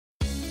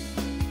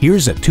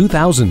Here's a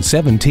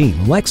 2017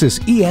 Lexus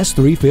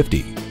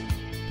ES350.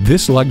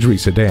 This luxury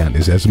sedan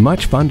is as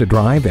much fun to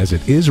drive as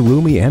it is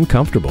roomy and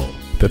comfortable.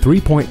 The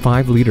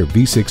 3.5-liter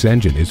V6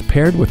 engine is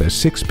paired with a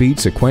 6-speed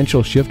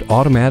sequential shift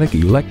automatic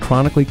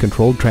electronically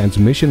controlled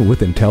transmission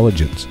with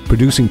intelligence,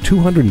 producing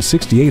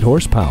 268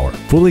 horsepower.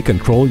 Fully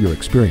control your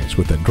experience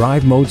with the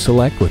Drive Mode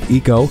Select with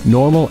Eco,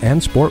 Normal,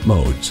 and Sport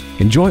modes.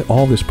 Enjoy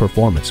all this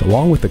performance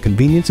along with the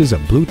conveniences of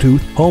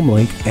Bluetooth,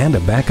 HomeLink, and a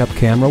backup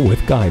camera with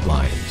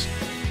guidelines.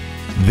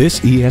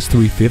 This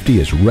ES350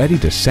 is ready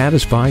to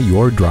satisfy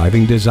your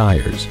driving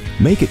desires.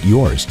 Make it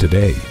yours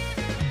today.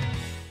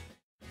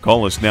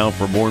 Call us now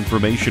for more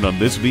information on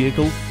this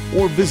vehicle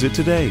or visit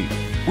today.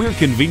 We're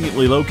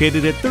conveniently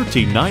located at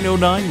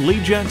 13909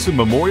 Lee Jackson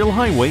Memorial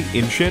Highway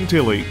in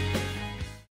Chantilly.